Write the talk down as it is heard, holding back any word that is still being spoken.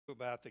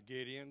about the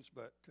Gideons,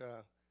 but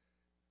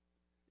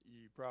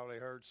you probably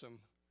heard some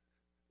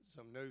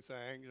new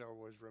things or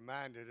was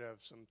reminded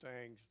of some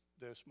things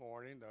this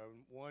morning. The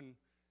one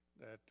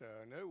that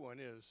new one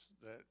is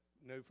that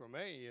new for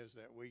me is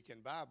that we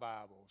can buy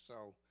Bibles.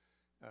 So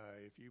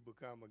if you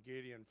become a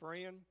Gideon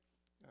friend,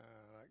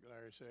 like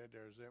Larry said,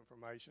 there's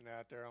information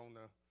out there on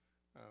the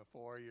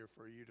foyer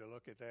for you to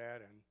look at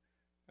that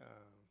uh,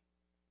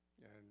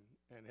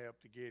 and help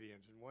the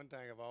Gideons. And one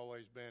thing I've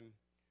always been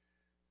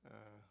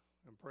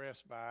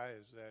impressed by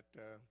is that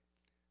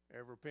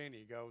every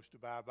penny goes to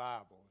buy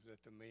Bibles,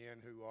 that the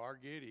men who are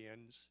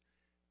Gideons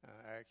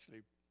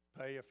actually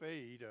pay a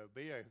fee to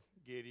be a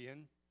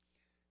Gideon,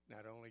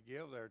 not only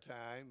give their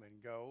time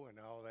and go and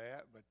all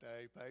that, but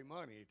they pay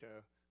money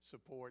to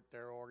support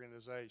their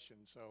organization.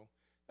 So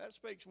that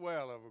speaks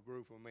well of a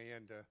group of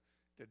men to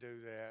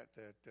do that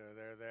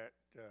they're that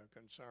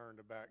concerned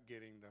about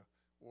getting the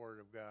Word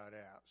of God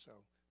out. So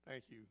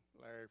thank you,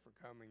 Larry, for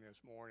coming this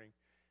morning.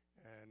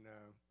 And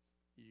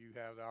you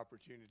have the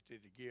opportunity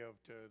to give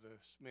to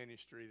this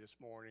ministry this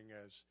morning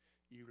as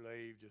you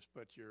leave. Just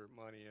put your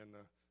money in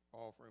the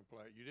offering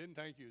plate. You didn't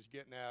think you was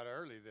getting out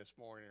early this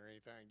morning or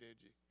anything,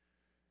 did you?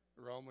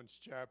 Romans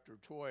chapter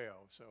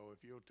 12. So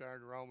if you'll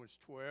turn to Romans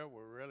 12,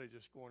 we're really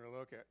just going to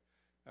look at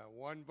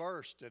one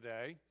verse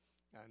today.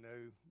 I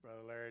knew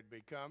Brother Larry would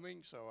be coming,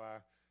 so I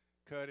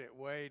cut it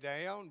way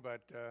down,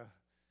 but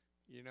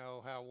you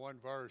know how one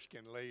verse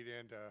can lead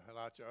into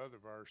lots of other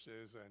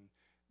verses and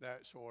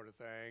that sort of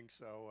thing.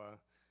 So,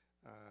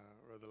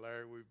 Brother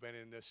Larry, we've been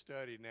in this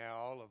study now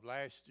all of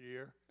last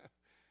year.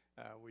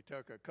 We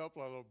took a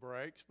couple of little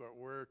breaks, but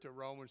we're to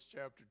Romans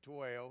chapter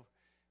 12,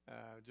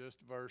 just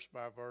verse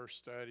by verse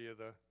study of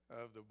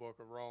the book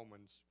of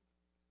Romans.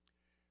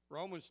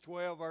 Romans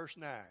 12, verse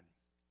 9.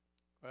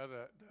 Well,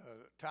 the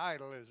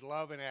title is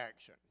Love in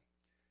Action.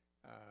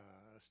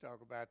 Let's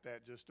talk about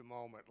that just a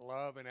moment.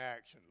 Love in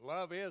action.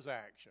 Love is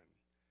action.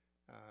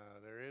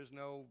 There is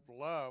no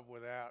love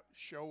without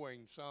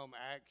showing some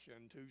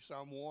action to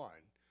someone.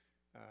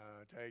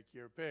 Take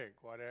your pick.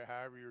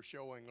 However you're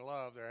showing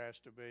love, there has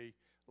to be,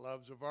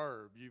 love's a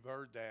verb. You've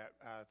heard that,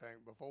 I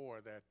think,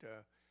 before, that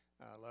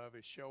love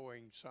is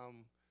showing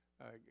some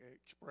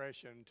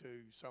expression to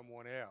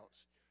someone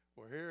else.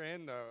 We're here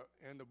in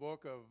the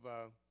book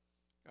of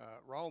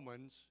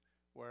Romans,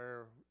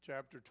 where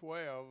chapter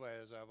 12,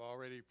 as I've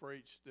already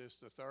preached this,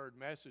 the third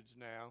message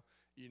now,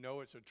 you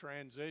know it's a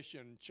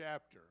transition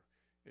chapter.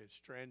 It's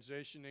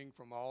transitioning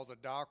from all the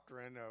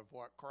doctrine of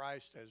what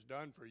Christ has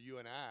done for you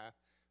and I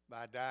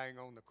by dying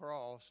on the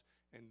cross,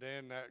 and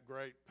then that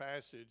great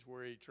passage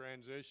where he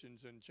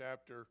transitions in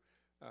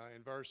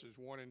in verses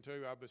 1 and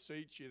 2, I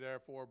beseech you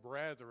therefore,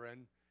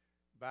 brethren,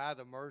 by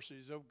the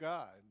mercies of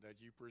God, that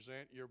you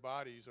present your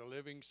bodies a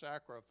living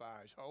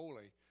sacrifice,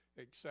 holy,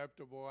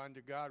 acceptable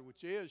unto God,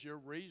 which is your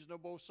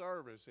reasonable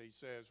service, he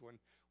says.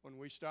 When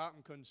we stop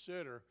and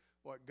consider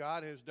what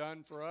God has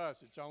done for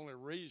us, it's only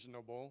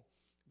reasonable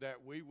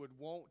that we would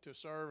want to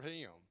serve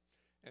him.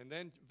 And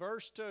then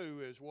verse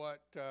 2 is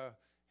what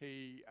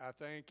I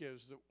think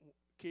is the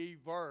key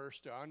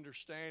verse to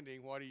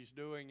understanding what he's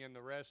doing in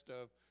the rest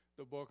of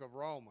the book of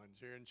Romans,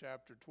 here in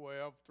chapter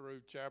 12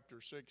 through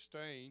chapter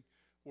 16,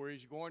 where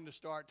he's going to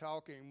start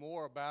talking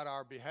more about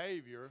our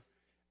behavior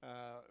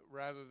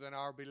rather than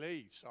our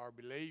beliefs. Our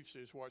beliefs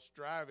is what's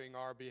driving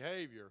our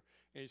behavior.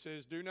 And he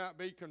says, do not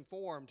be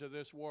conformed to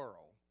this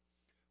world.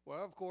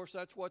 Well, of course,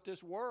 that's what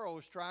this world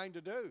is trying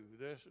to do.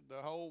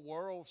 The whole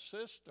world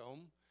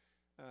system,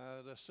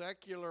 the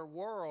secular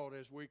world,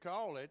 as we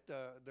call it,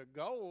 the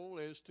goal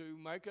is to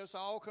make us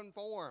all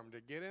conform,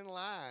 to get in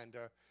line,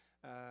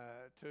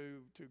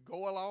 to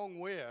go along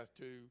with,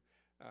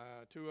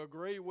 to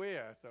agree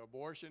with. The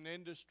abortion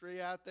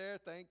industry out there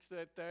thinks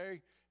that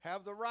they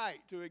have the right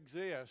to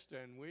exist,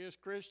 and we as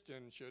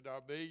Christians should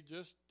be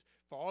just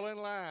fall in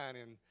line.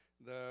 And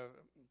the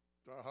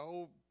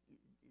whole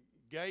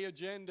gay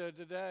agenda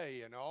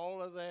today and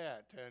all of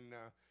that, and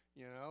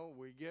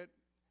we get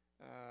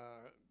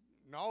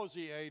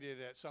nauseated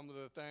at some of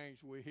the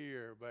things we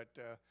hear, but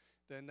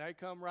then they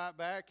come right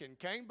back and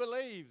can't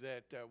believe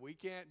that we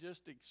can't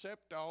just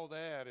accept all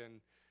that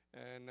and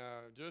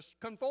just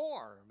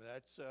conform.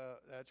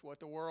 That's what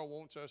the world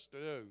wants us to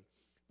do.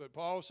 But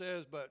Paul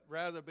says, but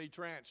rather be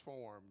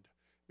transformed.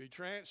 Be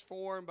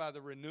transformed by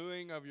the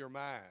renewing of your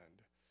mind.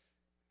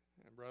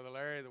 And Brother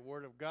Larry, the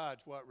Word of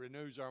God's what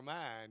renews our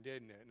mind,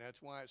 isn't it? And that's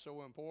why it's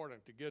so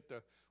important to get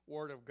the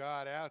Word of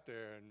God out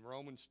there. And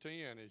Romans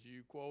 10, as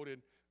you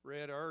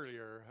read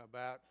earlier,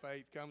 about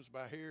faith comes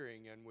by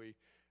hearing, and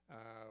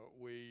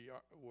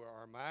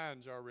our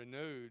minds are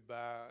renewed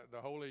by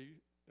the Holy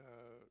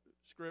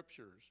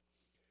Scriptures,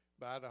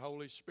 by the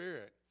Holy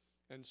Spirit,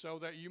 and so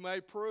that you may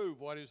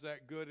prove what is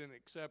that good and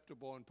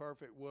acceptable and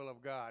perfect will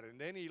of God.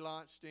 And then he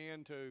launched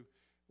into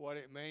what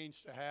it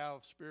means to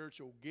have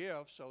spiritual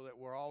gifts, so that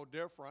we're all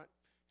different.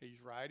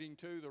 He's writing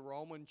to the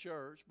Roman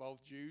church,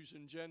 both Jews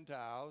and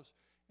Gentiles,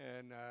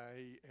 and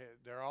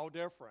they're all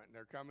different.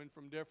 They're coming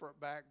from different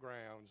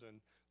backgrounds,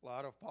 and a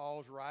lot of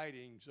Paul's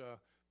writings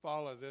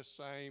follow this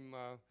same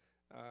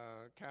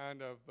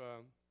kind of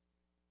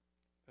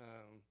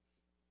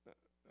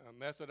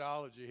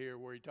methodology here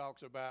where he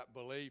talks about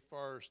belief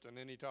first and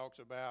then he talks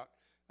about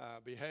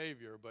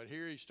behavior. But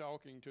here he's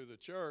talking to the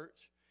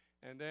church.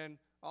 And then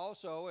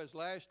also, as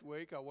last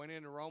week, I went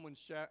into 1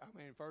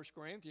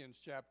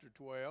 Corinthians chapter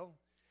 12,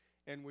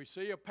 and we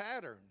see a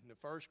pattern. The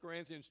 1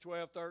 Corinthians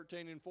 12,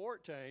 13, and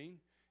 14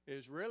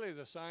 is really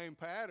the same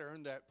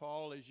pattern that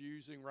Paul is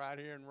using right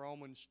here in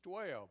Romans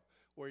 12,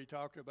 where he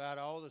talked about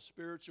all the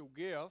spiritual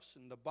gifts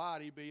and the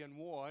body being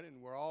one,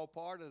 and we're all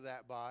part of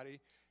that body.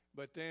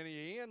 But then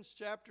he ends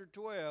chapter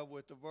 12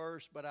 with the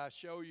verse, "But I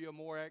show you a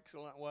more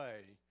excellent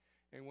way."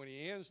 And when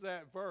he ends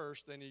that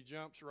verse, then he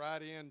jumps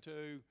right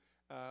into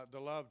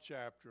the love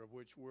chapter, of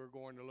which we're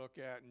going to look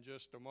at in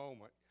just a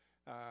moment.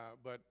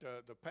 But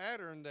the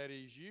pattern that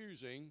he's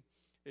using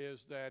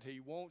is that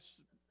he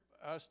wants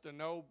us to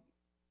know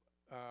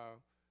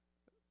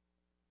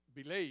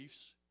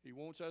beliefs. He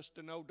wants us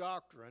to know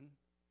doctrine.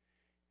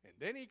 And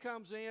then he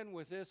comes in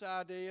with this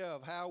idea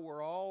of how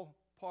we're all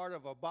part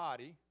of a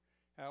body,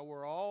 how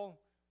we're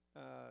all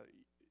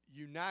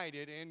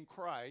united in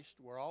Christ.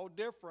 We're all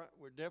different.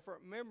 We're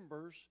different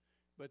members.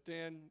 But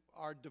then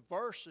our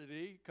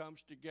diversity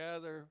comes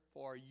together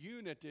for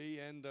unity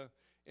in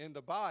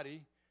the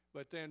body.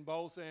 But then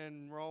both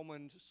in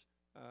Romans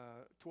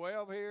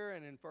 12 here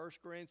and in 1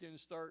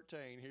 Corinthians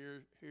 13,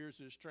 here's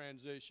his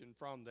transition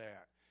from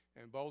that.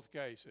 In both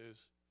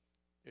cases,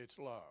 it's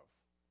love.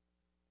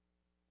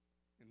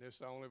 And this is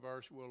the only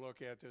verse we'll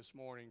look at this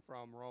morning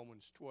from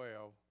Romans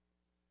 12.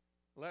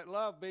 Let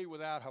love be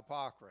without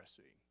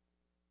hypocrisy.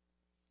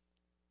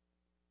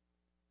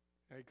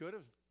 He could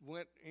have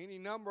went any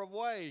number of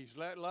ways.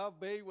 Let love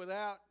be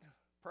without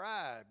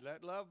pride.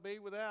 Let love be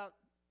without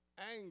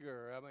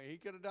anger. I mean, he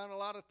could have done a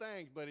lot of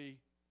things, but he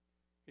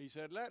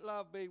said, let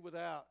love be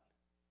without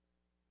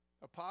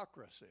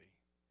hypocrisy.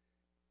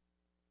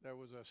 There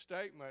was a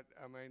statement,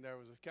 there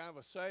was a kind of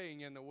a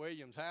saying in the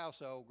Williams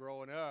household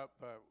growing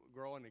up,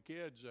 growing the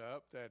kids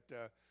up,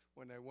 that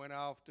when they went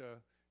off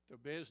to the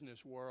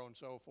business world and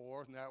so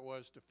forth, and that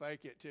was to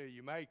fake it till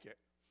you make it.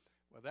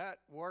 Well, that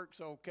works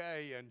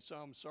okay in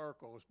some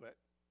circles, but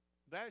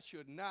that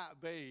should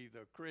not be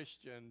the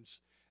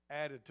Christian's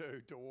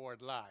attitude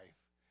toward life.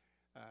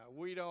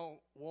 We don't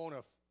want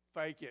to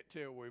fake it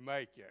till we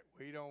make it.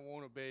 We don't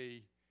want to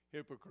be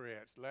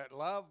hypocrites. Let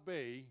love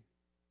be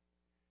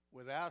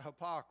without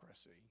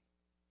hypocrisy.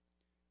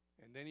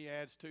 And then he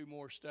adds two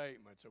more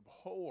statements.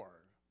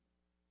 Abhor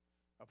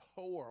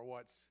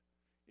what's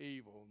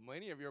evil.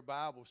 Many of your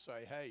Bibles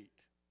say hate.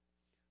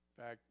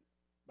 In fact,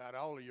 about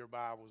all of your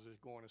Bibles is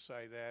going to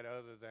say that,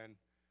 other than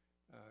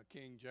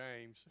King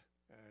James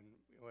and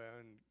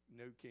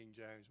New King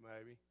James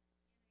maybe.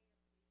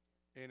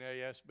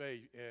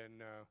 NASB.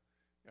 And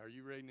are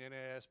you reading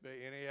NASB?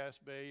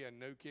 NASB and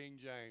New King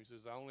James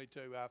is the only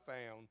two I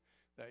found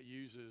that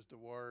uses the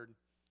word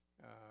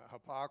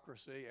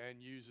hypocrisy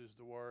and uses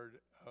the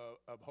word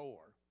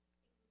abhor.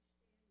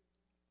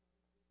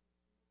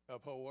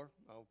 Abhor,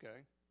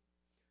 okay.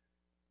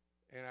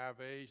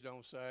 NIVs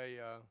don't say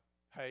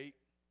hate,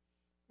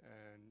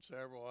 and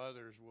several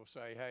others will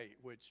say hate,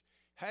 which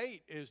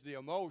hate is the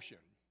emotion.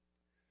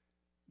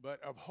 But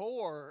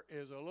abhor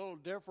is a little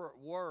different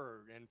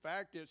word. In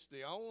fact, it's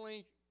the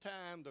only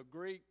time the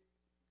Greek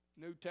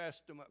New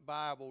Testament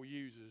Bible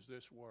uses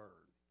this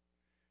word.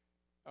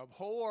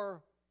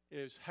 Abhor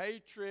is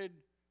hatred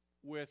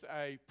with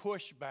a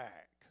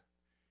pushback.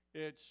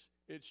 It's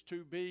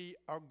to be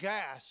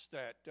aghast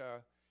at.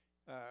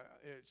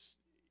 It's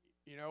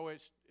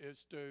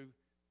to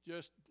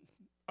just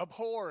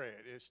abhor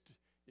it. It's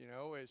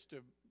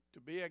to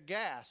be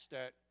aghast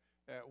at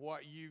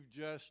what you've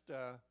just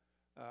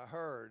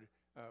heard.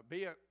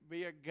 Be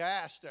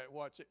aghast at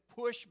what's it.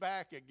 Push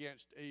back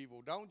against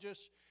evil. Don't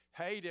just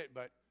hate it,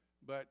 but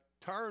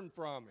turn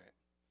from it,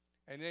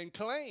 and then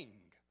cling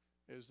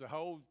is the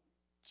whole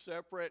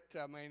separate.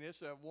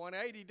 It's a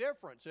 180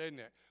 difference, isn't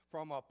it?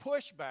 From a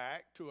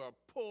pushback to a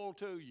pull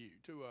to you,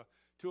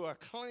 to a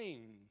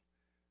cling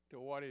to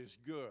what is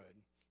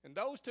good. And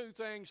those two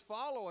things,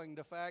 following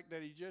the fact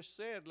that he just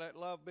said, "Let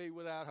love be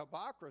without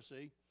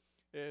hypocrisy,"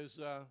 is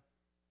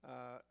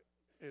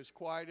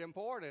quite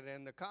important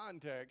in the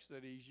context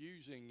that he's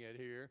using it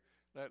here.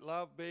 Let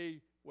love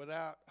be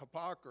without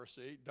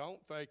hypocrisy.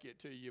 Don't fake it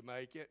till you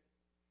make it.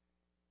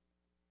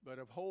 But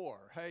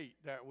abhor,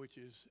 hate that which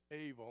is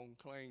evil and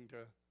cling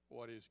to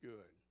what is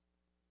good.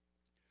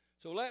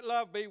 So let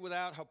love be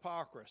without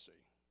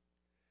hypocrisy.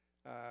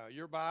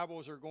 Your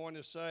Bibles are going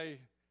to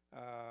say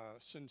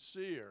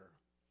sincere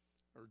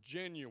or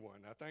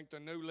genuine. I think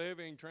the New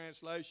Living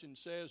Translation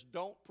says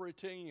don't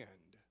pretend.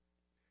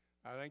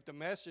 I think the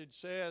Message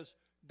says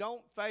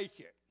don't fake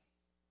it.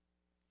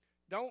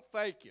 Don't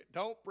fake it.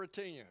 Don't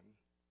pretend.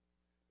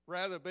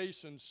 Rather be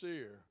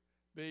sincere.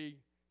 Be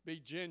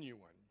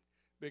genuine.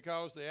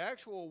 Because the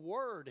actual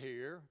word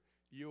here,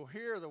 you'll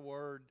hear the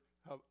word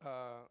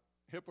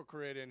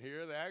hypocrite in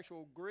here. The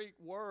actual Greek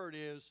word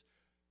is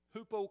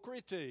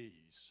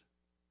hypokrites.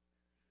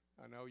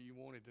 I know you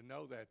wanted to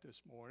know that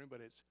this morning,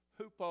 but it's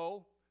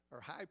hupo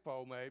or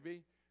hypo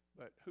maybe,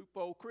 but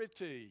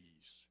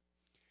hypokrites.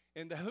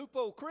 And the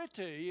hypocrite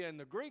in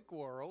the Greek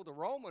world, the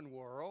Roman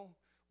world,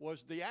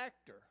 was the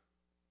actor.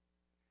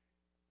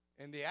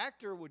 And the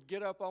actor would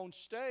get up on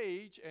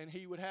stage and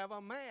he would have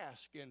a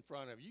mask in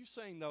front of you. You've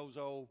seen those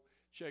old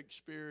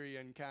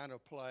Shakespearean kind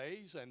of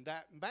plays, and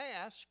that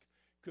mask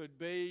could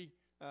be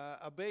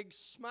a big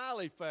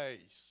smiley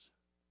face,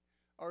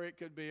 or it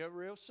could be a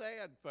real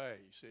sad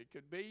face. It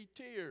could be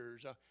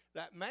tears.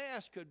 That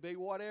mask could be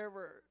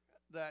whatever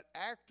that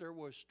actor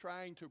was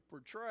trying to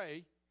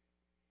portray,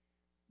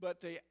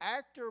 but the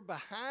actor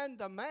behind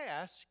the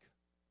mask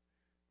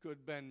could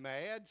have been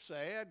mad,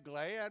 sad,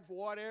 glad,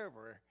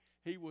 whatever.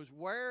 He was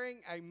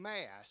wearing a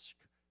mask,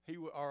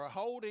 or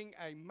holding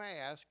a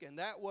mask, and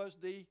that was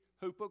the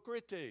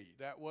hypocrite.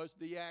 That was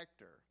the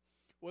actor.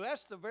 Well,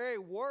 that's the very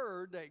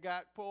word that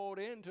got pulled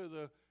into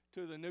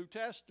the New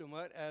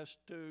Testament as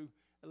to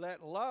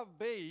let love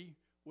be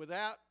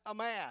without a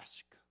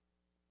mask.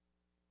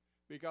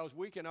 Because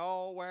we can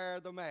all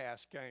wear the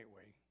mask, can't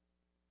we?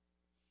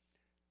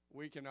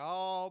 We can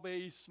all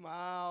be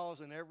smiles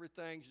and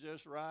everything's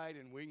just right,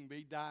 and we can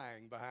be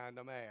dying behind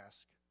the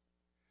mask.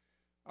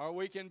 Or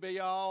we can be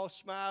all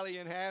smiley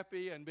and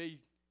happy and be,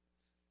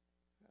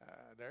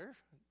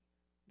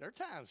 their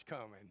time's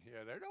coming.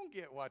 Yeah, they don't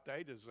get what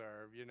they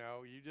deserve, you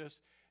know.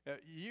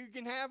 You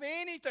can have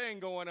anything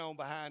going on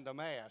behind the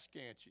mask,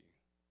 can't you?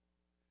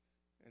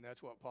 And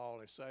that's what Paul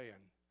is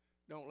saying.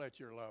 Don't let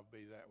your love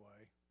be that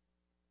way.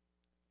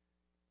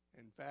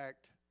 In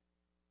fact,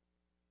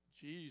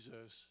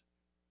 Jesus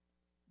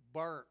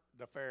burnt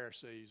the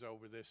Pharisees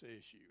over this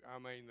issue. I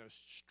mean, the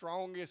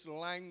strongest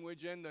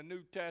language in the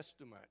New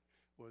Testament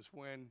was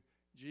when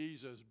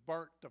Jesus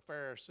burnt the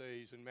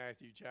Pharisees in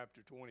Matthew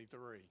chapter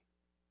 23.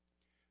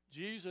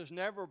 Jesus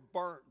never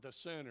burnt the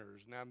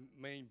sinners, and I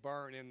mean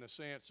burnt in the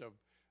sense of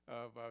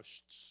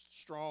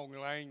strong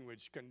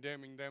language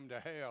condemning them to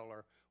hell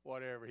or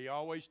whatever. He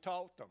always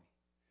taught them,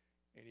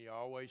 and he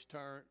always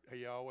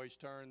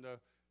turned the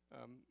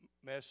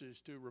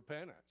message to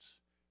repentance.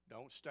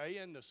 Don't stay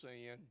in the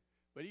sin.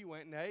 But he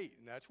went and ate,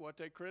 and that's what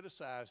they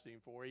criticized him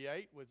for. He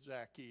ate with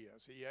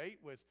Zacchaeus. He ate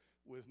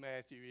with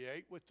Matthew. He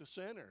ate with the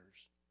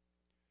sinners.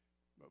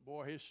 But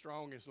boy, his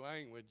strongest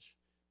language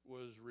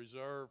was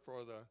reserved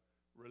for the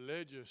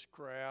religious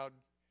crowd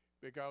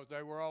because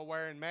they were all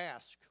wearing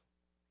masks.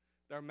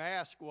 Their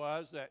mask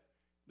was that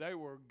they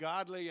were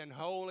godly and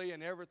holy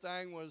and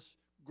everything was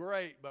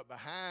great, but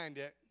behind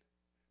it,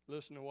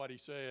 listen to what he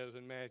says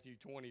in Matthew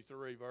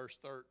 23, verse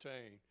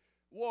 13.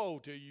 Woe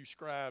to you,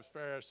 scribes,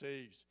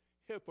 Pharisees,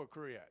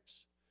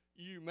 hypocrites,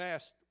 you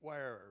mask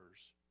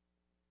wearers!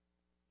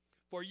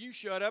 For you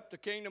shut up the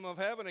kingdom of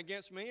heaven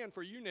against men,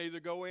 for you neither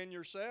go in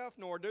yourself,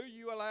 nor do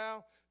you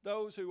allow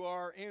those who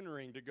are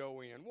entering to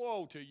go in.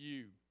 Woe to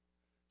you,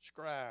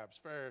 scribes,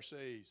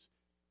 Pharisees,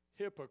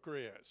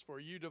 hypocrites! For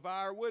you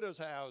devour widows'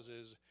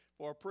 houses,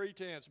 for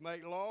pretense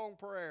make long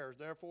prayers,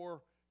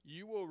 therefore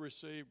you will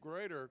receive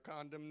greater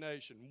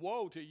condemnation.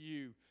 Woe to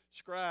you,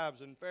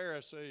 scribes and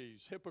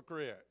Pharisees,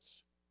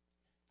 hypocrites!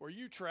 For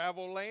you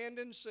travel land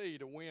and sea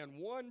to win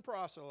one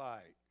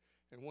proselyte,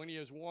 and when he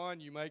is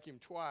won, you make him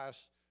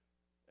twice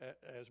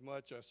as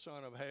much a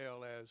son of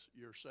hell as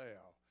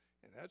yourself.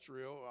 And that's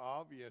real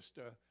obvious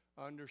to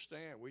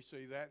understand. We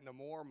see that in the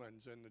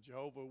Mormons and the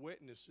Jehovah's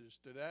Witnesses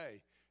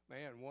today.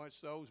 Man, once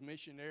those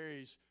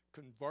missionaries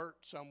convert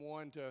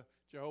someone to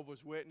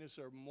Jehovah's Witness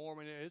or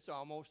Mormon, it's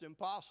almost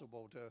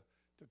impossible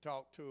to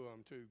talk to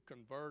them, to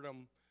convert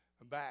them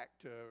back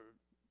to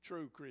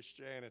true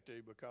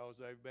Christianity because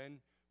they've been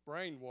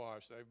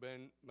brainwashed. They've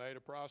been made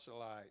a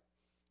proselyte.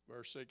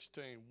 Verse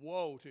 16,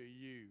 woe to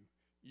you,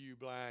 you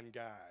blind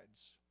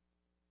guides.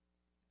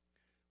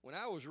 When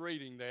I was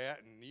reading that,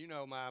 and you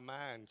know my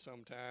mind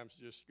sometimes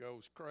just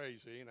goes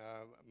crazy, and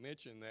I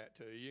mentioned that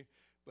to you,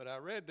 but I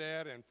read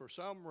that, and for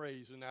some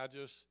reason I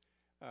just,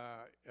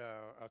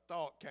 a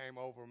thought came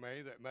over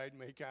me that made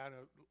me kind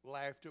of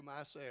laugh to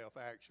myself,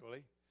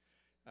 actually.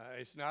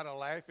 It's not a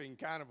laughing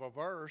kind of a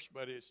verse,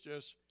 but it's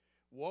just,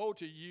 woe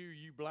to you,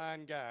 you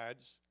blind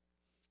guides.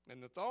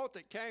 And the thought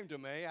that came to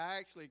me, I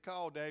actually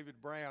called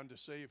David Brown to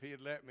see if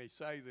he'd let me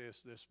say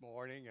this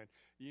morning. And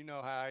you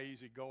know how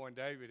easygoing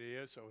David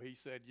is, so he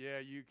said, "Yeah,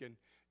 you can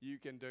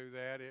do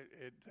that.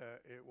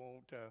 It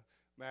won't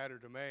matter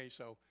to me."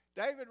 So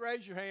David,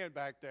 raise your hand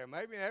back there.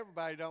 Maybe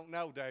everybody don't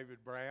know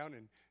David Brown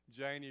and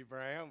Janie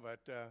Brown,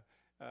 but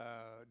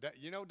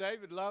you know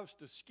David loves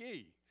to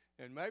ski.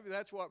 And maybe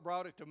that's what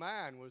brought it to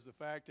mind was the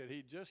fact that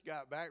he just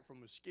got back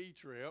from a ski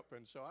trip.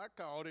 And so I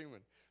called him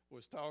and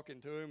was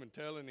talking to him and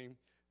telling him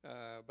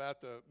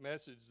about the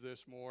message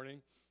this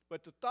morning.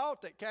 But the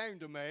thought that came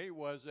to me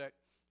was that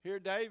here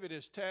David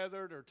is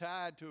tethered or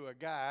tied to a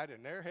guide,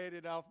 and they're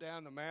headed off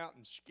down the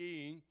mountain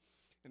skiing,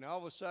 and all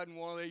of a sudden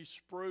one of these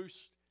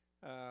spruce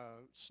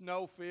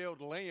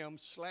snow-filled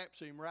limbs slaps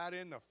him right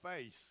in the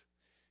face.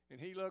 And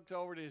he looks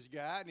over to his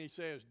guide and he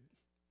says,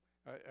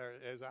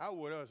 as I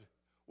would have,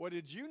 "Well,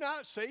 did you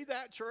not see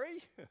that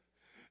tree?"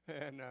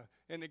 and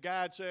the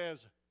guide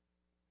says,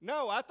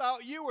 "No, I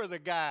thought you were the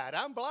guide.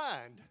 I'm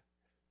blind."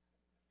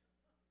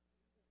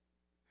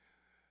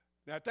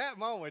 Now, at that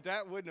moment,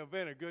 that wouldn't have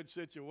been a good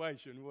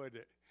situation, would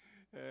it?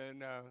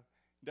 And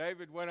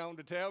David went on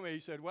to tell me, he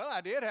said, well,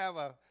 I did have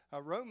a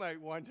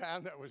roommate one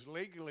time that was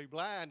legally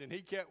blind, and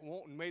he kept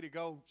wanting me to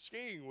go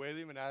skiing with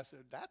him, and I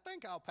said, I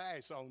think I'll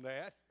pass on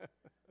that.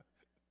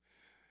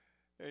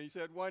 And he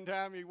said one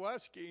time he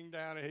was skiing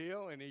down a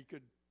hill, and he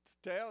could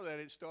tell that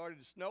it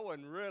started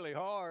snowing really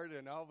hard,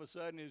 and all of a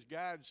sudden his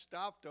guide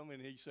stopped him,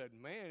 and he said,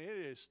 man, it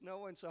is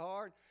snowing so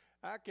hard,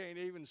 I can't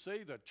even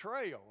see the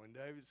trail. And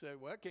David said,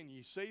 well, can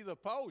you see the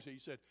post? He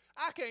said,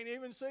 I can't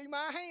even see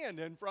my hand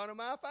in front of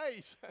my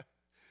face.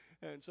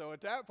 And so at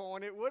that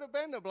point, it would have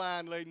been the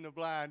blind leading the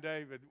blind,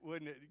 David,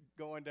 wouldn't it,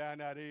 going down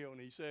that hill? And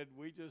he said,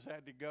 we just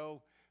had to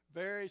go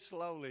very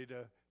slowly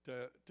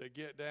to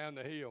get down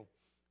the hill.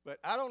 But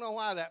I don't know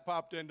why that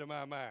popped into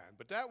my mind,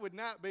 but that would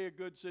not be a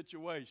good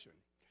situation.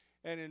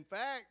 And in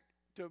fact,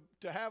 to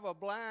have a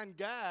blind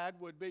guide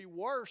would be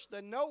worse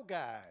than no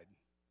guide.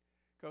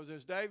 Because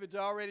as David's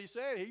already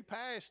said, he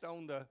passed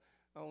on the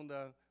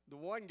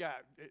one guy.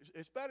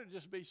 It's better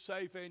just be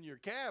safe in your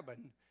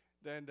cabin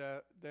than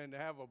to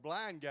have a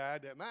blind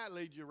guide that might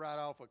lead you right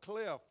off a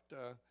cliff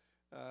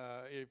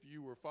if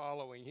you were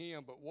following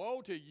him. But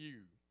woe to you.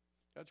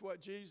 That's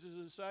what Jesus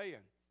is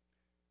saying.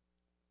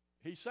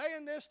 He's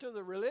saying this to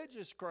the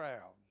religious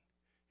crowd.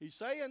 He's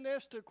saying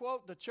this to,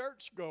 quote, the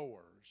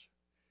churchgoers.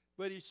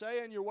 But he's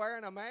saying you're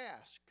wearing a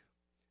mask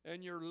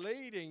and you're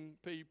leading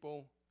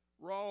people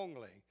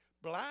wrongly.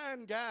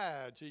 Blind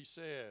guides, he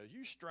says,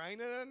 you strain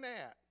at a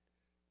gnat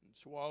and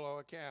swallow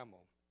a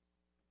camel.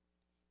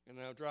 And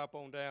now drop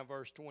on down,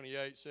 verse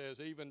 28 says,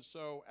 even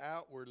so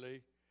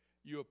outwardly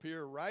you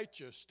appear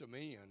righteous to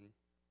men,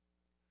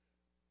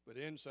 but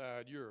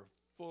inside you're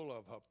full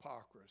of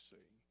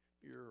hypocrisy.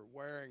 You're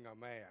wearing a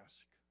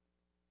mask.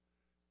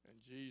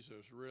 And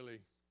Jesus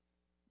really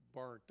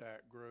burnt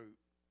that group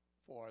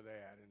for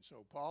that. And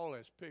so Paul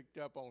has picked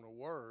up on a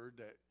word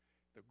that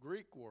the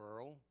Greek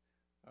world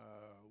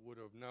would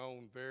have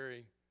known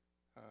would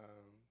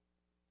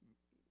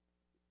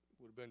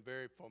have been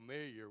very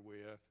familiar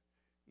with.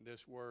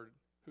 This word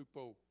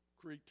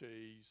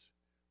hypocrites,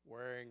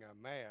 wearing a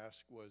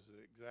mask, was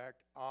the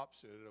exact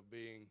opposite of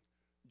being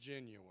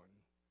genuine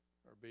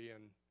or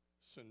being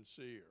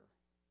sincere.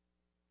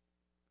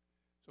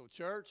 So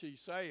church,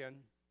 he's saying,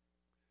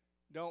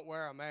 don't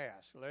wear a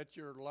mask. Let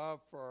your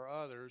love for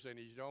others, and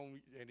he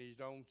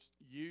don't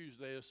use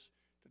this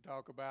to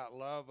talk about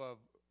love of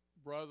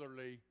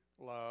brotherly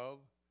love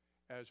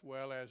as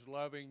well as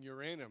loving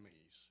your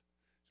enemies.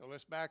 So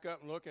let's back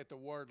up and look at the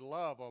word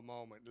love a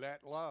moment.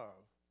 Let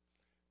love.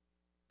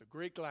 The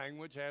Greek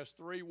language has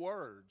 3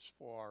 words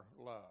for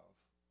love.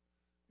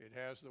 It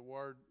has the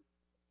word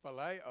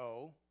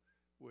phileo,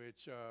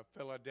 which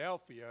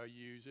Philadelphia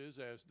uses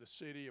as the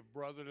city of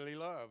brotherly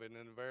love. And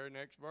in the very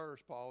next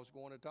verse, Paul's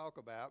going to talk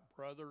about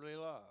brotherly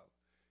love.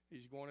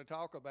 He's going to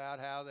talk about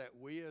how that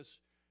we as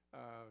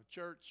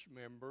church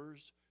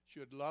members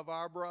should love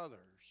our brothers.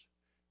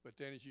 But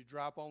then as you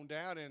drop on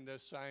down in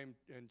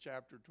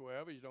chapter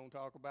 12, he's going to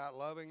talk about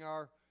loving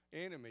our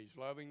enemies,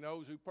 loving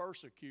those who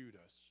persecute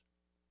us.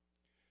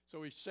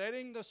 So he's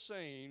setting the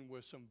scene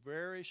with some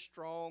very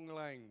strong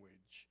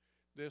language.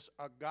 This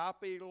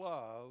agape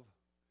love,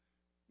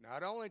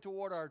 not only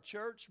toward our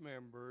church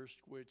members,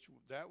 which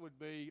that would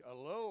be a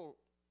little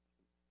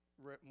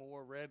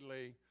more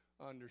readily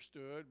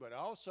understood, but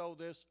also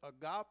this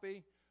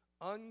agape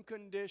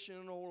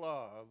unconditional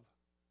love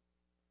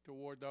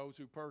toward those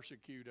who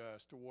persecute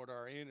us, toward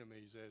our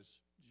enemies, as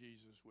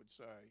Jesus would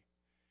say.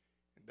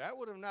 And that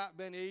would have not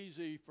been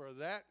easy for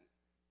that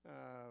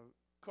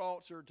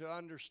culture to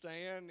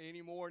understand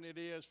any more than it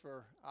is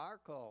for our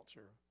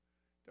culture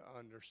to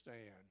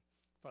understand.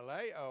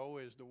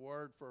 Phileo is the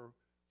word for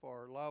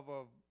love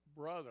of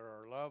brother,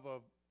 or love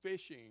of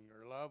fishing,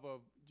 or love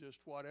of just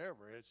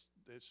whatever. It's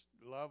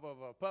love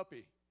of a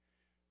puppy.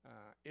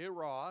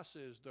 Eros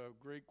is the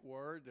Greek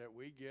word that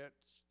we get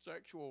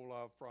sexual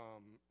love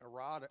from,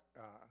 erotica,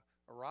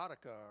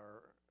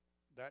 or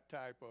that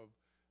type of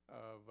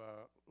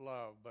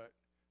love. But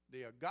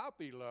the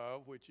agape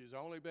love, which has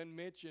only been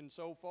mentioned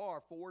so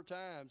far 4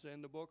 times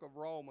in the book of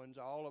Romans,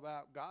 all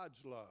about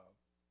God's love.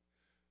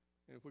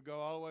 And if we go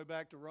all the way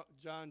back to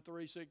John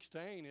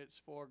 3:16, it's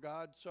for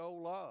God so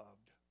loved,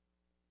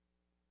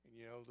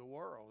 the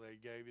world, that he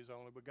gave his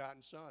only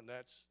begotten son.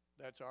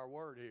 That's our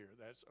word here.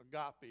 That's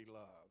agape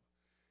love.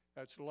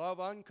 That's love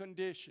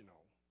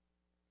unconditional.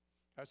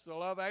 That's the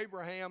love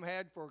Abraham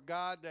had for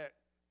God that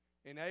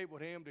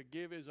enabled him to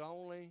give his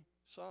only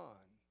son.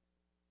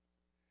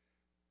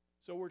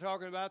 So we're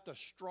talking about the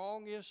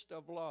strongest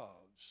of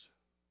loves.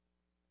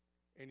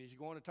 And he's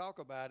going to talk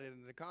about it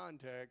in the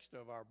context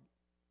of our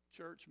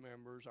church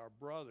members, our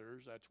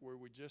brothers. That's where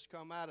we just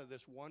come out of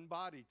this one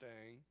body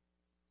thing.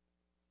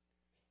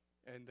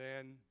 And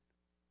then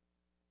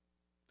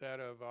that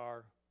of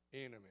our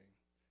enemy.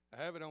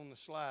 I have it on the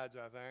slides,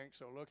 I think,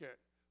 so look at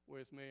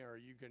with me, or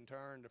you can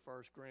turn to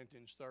 1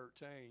 Corinthians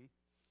 13.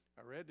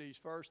 I read these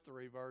first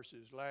 3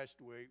 verses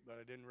last week, but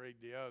I didn't read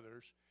the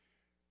others.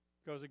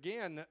 Because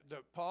again,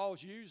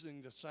 Paul's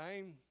using the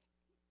same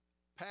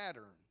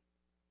pattern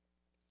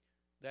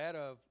that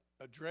of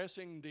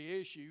addressing the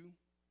issue,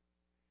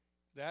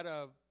 that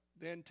of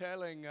then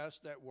telling us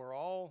that we're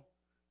all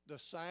the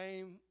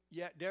same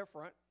yet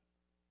different.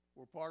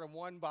 We're part of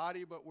one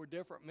body, but we're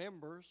different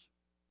members.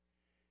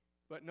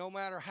 But no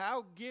matter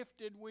how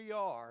gifted we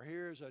are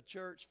here as a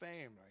church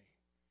family,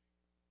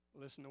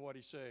 listen to what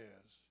he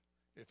says.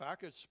 If I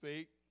could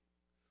speak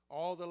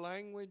all the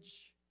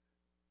language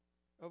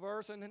of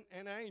earth and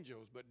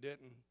angels, but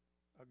didn't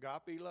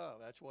agape love,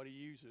 that's what he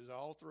uses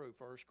all through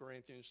 1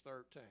 Corinthians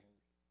 13.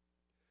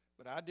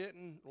 But I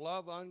didn't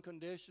love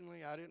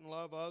unconditionally. I didn't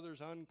love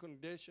others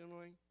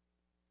unconditionally.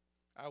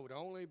 I would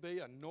only be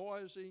a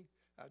noisy,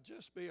 I'd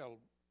just be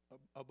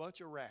a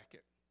bunch of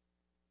racket.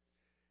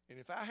 And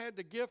if I had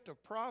the gift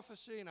of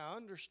prophecy and I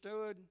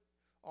understood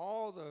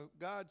all the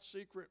God's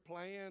secret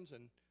plans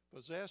and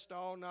possessed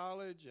all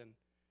knowledge and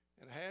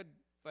had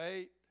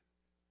faith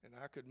and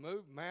I could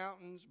move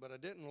mountains, but I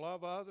didn't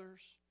love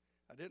others,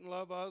 I didn't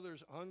love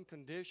others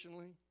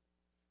unconditionally,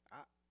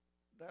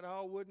 that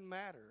all wouldn't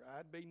matter.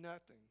 I'd be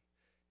nothing.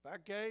 If I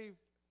gave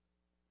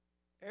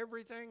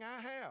everything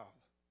I have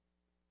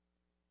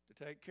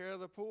to take care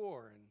of the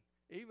poor and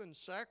even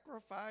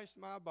sacrificed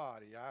my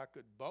body, I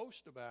could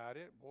boast about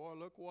it. Boy,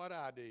 look what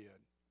I did.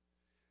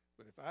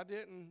 But if I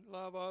didn't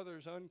love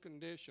others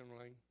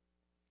unconditionally,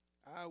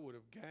 I would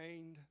have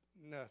gained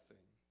nothing.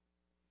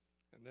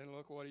 And then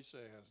look what he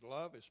says.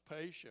 Love is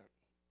patient.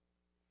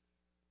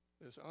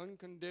 This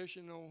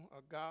unconditional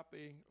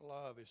agape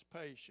love is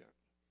patient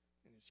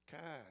and it's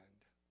kind.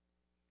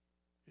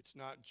 It's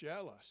not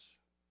jealous.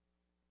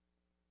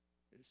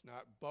 It's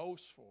not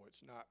boastful.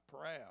 It's not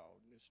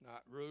proud. It's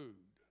not rude.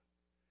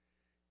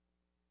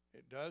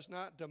 It does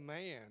not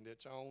demand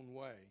its own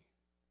way.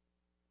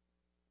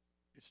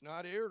 It's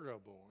not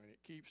irritable, and it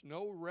keeps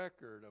no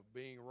record of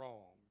being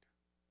wronged.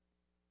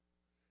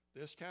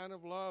 This kind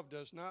of love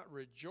does not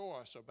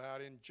rejoice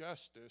about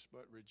injustice,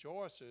 but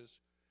rejoices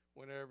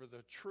whenever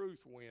the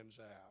truth wins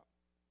out.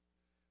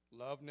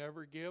 Love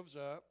never gives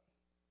up.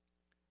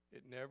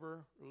 It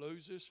never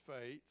loses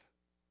faith.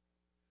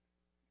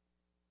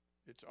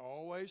 It's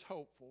always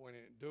hopeful and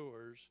it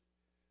endures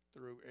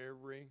through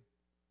every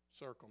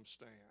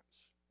circumstance.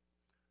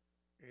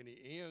 And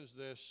he ends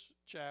this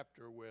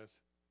chapter with,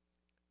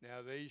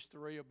 now these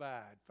three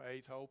abide,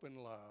 faith, hope, and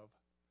love,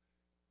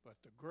 but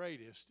the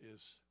greatest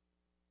is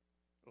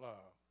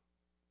love.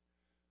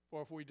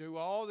 For if we do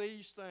all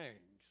these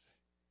things,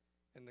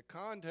 in the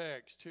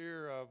context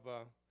here of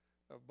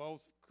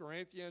both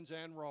Corinthians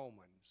and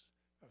Romans,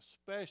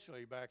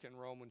 especially back in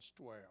Romans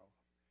 12,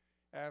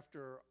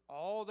 after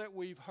all that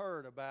we've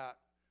heard about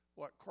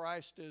what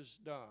Christ has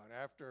done,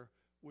 after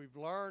we've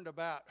learned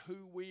about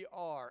who we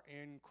are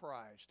in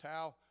Christ,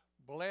 how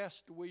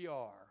blessed we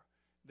are,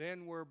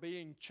 then we're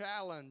being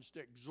challenged,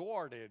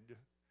 exhorted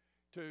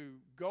to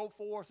go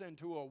forth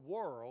into a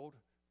world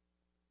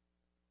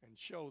and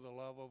show the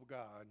love of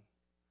God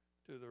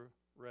to the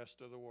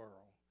rest of the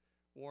world.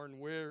 Warren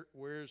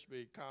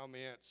Wiersbe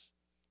comments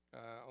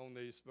on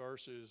these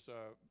verses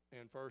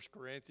in 1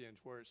 Corinthians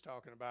where it's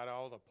talking about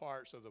all the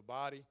parts of the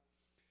body.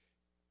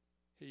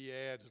 He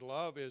adds,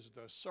 love is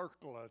the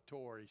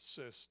circulatory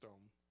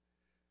system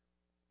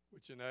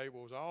which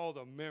enables all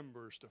the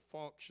members to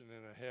function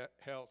in a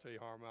healthy,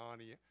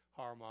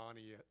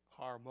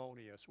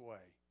 harmonious way.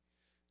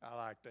 I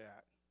like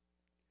that.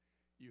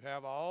 You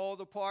have all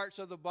the parts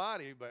of the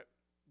body, but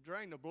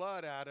drain the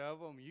blood out of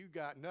them, you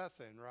got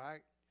nothing,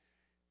 right?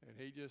 And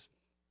he just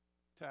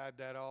tied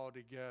that all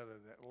together,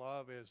 that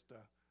love is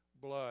the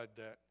blood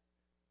that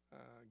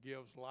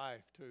gives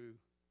life to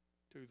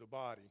the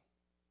body.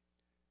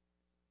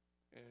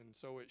 And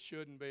so it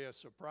shouldn't be a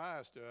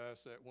surprise to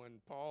us that when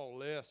Paul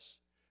lists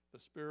the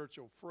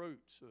spiritual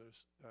fruits,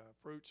 the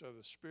fruits of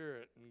the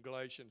Spirit in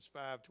Galatians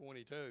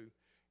 5:22,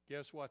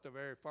 guess what the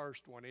very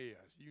first one is?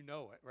 You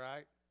know it,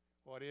 right?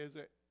 What is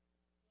it?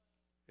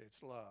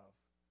 It's love.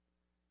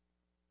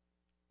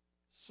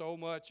 So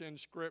much in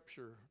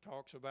Scripture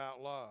talks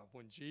about love.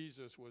 When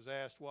Jesus was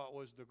asked what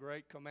was the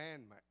great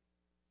commandment,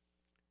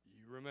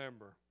 you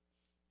remember,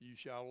 you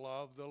shall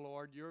love the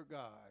Lord your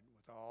God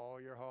with all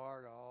your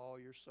heart, all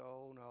your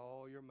soul, and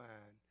all your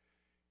mind.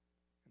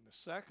 And the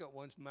second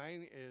one's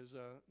main is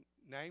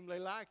namely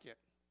like it.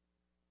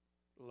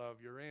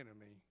 Love your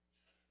enemy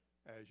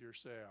as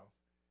yourself.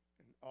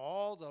 And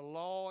all the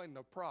law and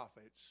the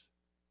prophets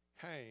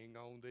hang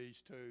on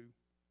these two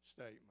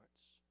statements.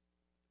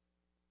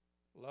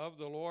 Love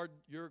the Lord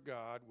your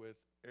God with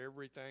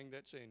everything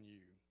that's in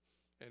you.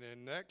 And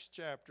in next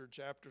chapter,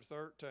 chapter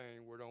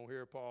 13, we're going to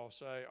hear Paul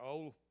say,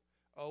 owe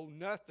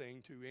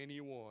nothing to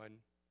anyone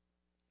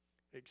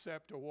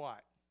except to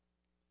what?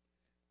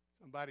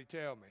 Somebody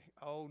tell me.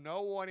 Owe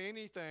no one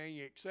anything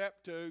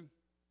except to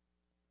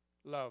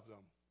love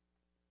them.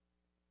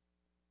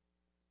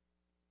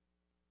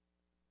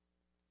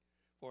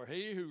 For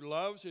he who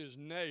loves his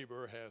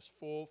neighbor has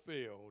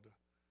fulfilled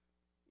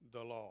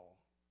the law.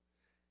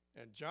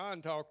 And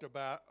John talked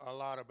a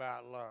lot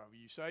about love.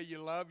 You say you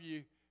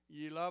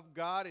love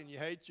God and you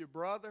hate your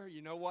brother.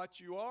 You know what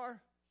you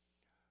are?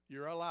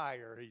 You're a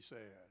liar, he says.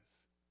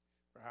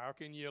 For how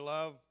can you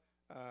love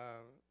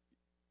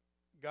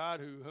God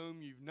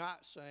whom you've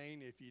not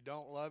seen if you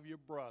don't love your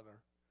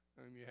brother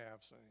whom you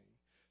have seen?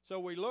 So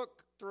we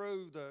look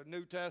through the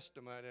New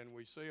Testament and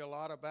we see a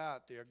lot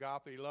about the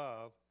agape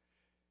love.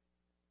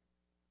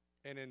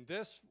 And in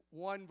this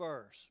one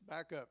verse,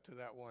 back up to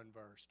that one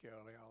verse,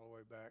 Kelly, all the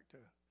way back to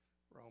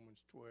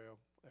Romans 12.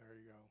 There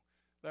you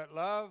go. Let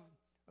love,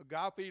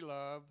 agape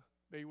love,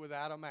 be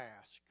without a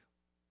mask.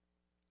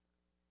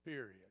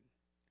 Period.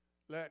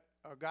 Let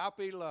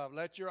agape love,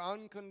 let your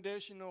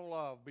unconditional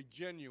love be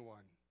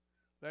genuine.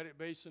 Let it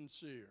be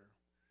sincere.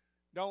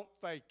 Don't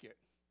fake it.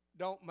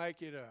 Don't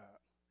make it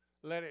up.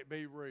 Let it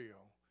be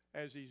real.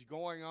 As he's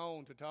going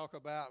on to talk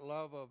about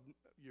love of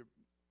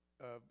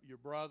your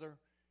brother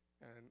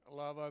and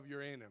love of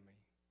your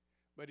enemy.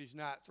 But he's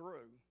not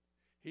through.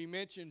 He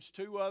mentions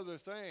two other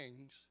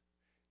things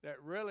that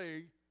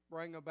really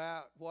bring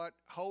about what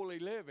holy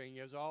living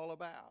is all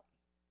about.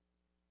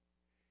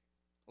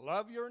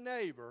 Love your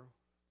neighbor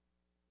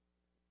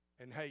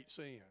and hate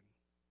sin.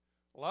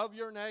 Love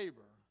your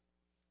neighbor.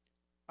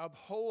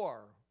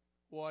 Abhor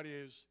what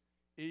is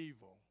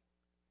evil.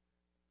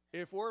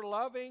 If we're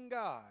loving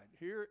God,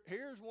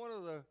 here's one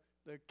of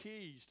the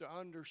keys to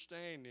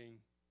understanding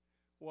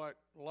what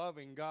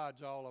loving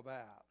God's all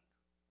about.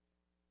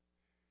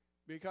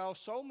 Because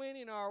so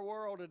many in our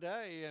world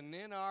today and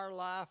in our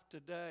life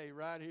today,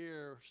 right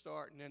here,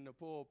 starting in the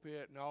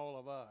pulpit and all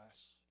of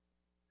us,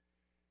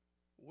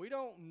 we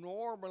don't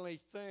normally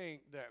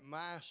think that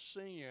my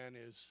sin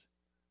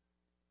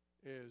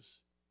is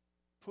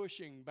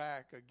pushing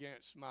back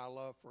against my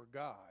love for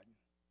God.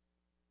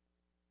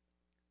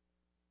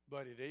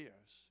 But it is.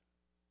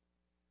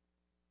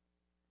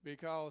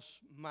 Because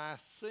my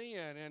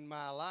sin in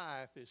my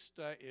life is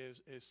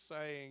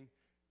saying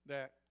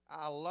that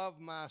I love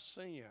my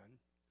sin.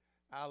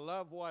 I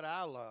love what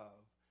I love.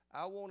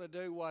 I want to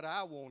do what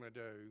I want to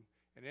do.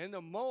 And in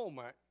the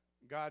moment,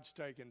 God's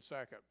taking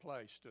second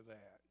place to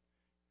that.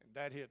 And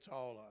that hits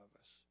all of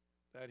us.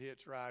 That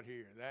hits right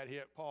here. That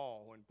hit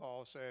Paul when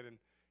Paul said in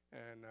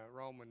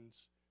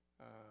Romans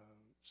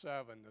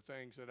 7, the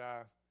things that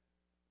I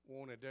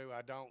want to do,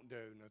 I don't do.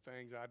 And the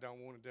things I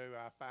don't want to do,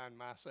 I find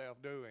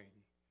myself doing.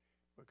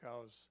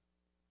 Because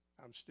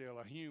I'm still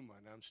a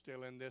human. I'm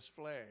still in this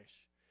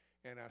flesh.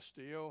 And I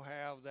still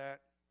have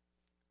that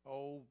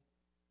old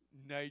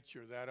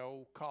nature, that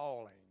old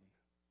calling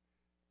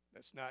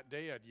that's not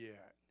dead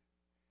yet.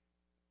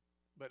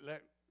 But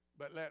let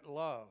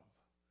love,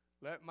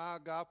 let my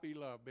agape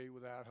love be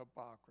without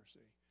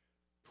hypocrisy.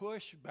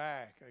 Push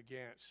back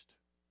against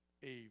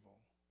evil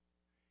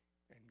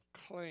and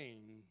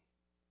cling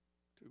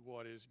to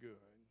what is good.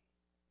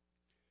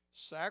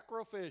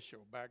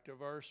 Sacrificial, back to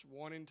verse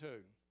 1 and 2.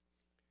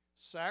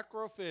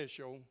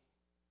 Sacrificial,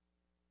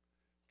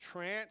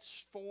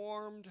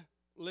 transformed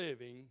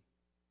living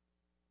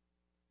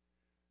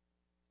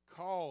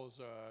calls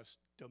us,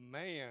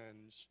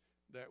 demands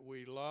that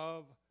we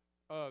love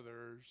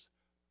others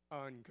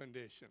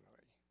unconditionally.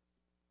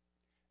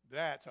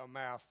 That's a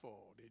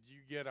mouthful. Did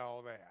you get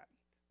all that?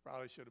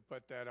 Probably should have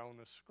put that on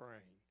the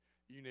screen.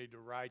 You need to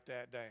write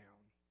that down.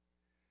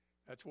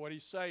 That's what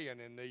he's saying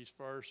in these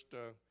first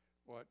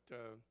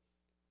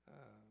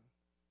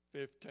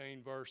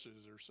 15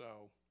 verses or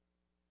so.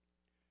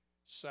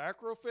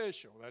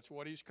 Sacrificial, that's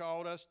what he's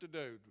called us to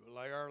do, to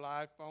lay our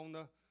life on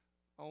the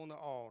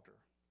altar.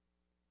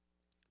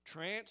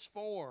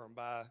 Transformed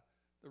by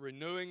the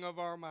renewing of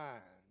our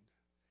mind.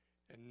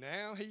 And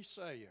now he's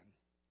saying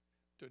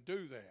to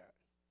do that,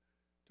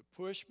 to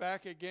push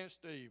back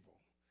against evil,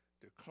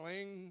 to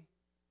cling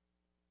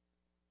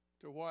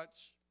to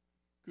what's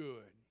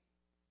good,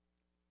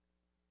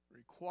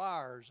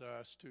 requires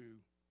us to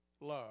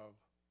love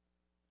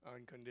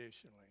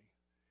unconditionally.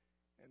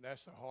 And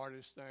that's the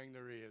hardest thing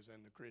there is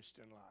in the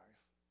Christian life.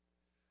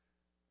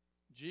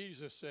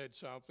 Jesus said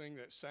something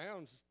that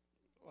sounds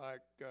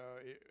like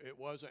it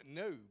wasn't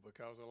new,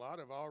 because a lot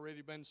have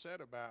already been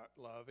said about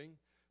loving.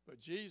 But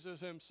Jesus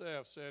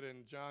himself said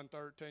in John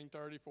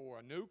 13:34,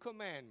 a new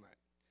commandment,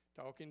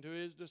 talking to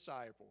his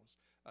disciples,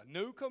 a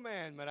new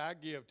commandment I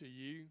give to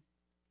you,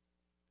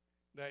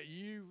 that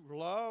you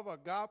love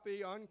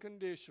agape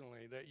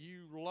unconditionally, that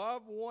you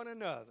love one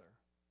another,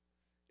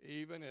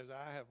 even as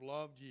I have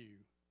loved you,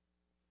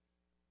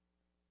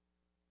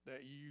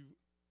 that you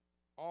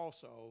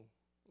also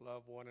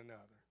love one another.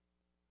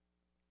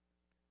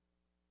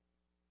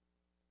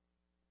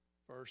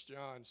 1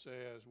 John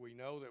says, we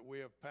know that we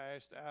have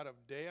passed out of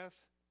death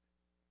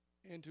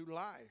into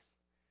life.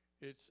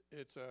 It's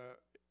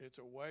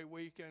a way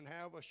we can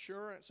have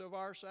assurance of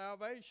our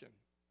salvation,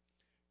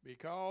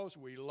 because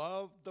we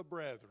love the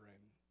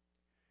brethren.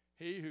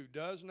 He who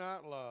does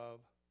not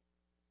love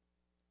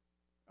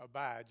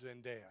abides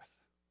in death.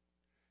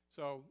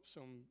 So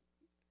some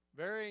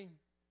very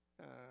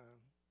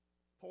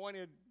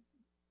pointed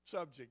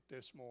subject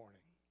this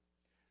morning.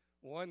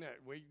 One that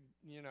we,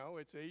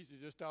 it's easy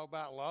to just talk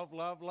about love,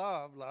 love,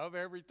 love, love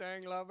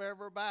everything, love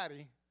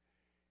everybody.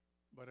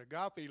 But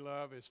agape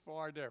love is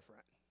far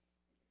different.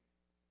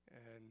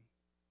 And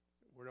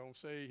we're going to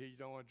see he's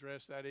going to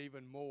address that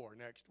even more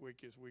next week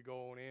as we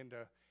go on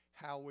into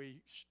how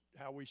we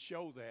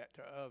show that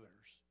to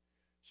others,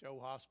 show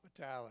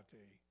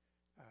hospitality,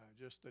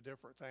 just the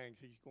different things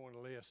he's going to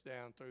list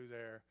down through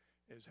there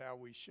is how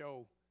we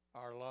show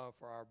our love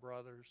for our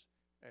brothers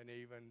and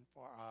even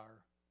for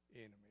our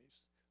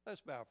enemies.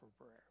 Let's bow for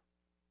prayer.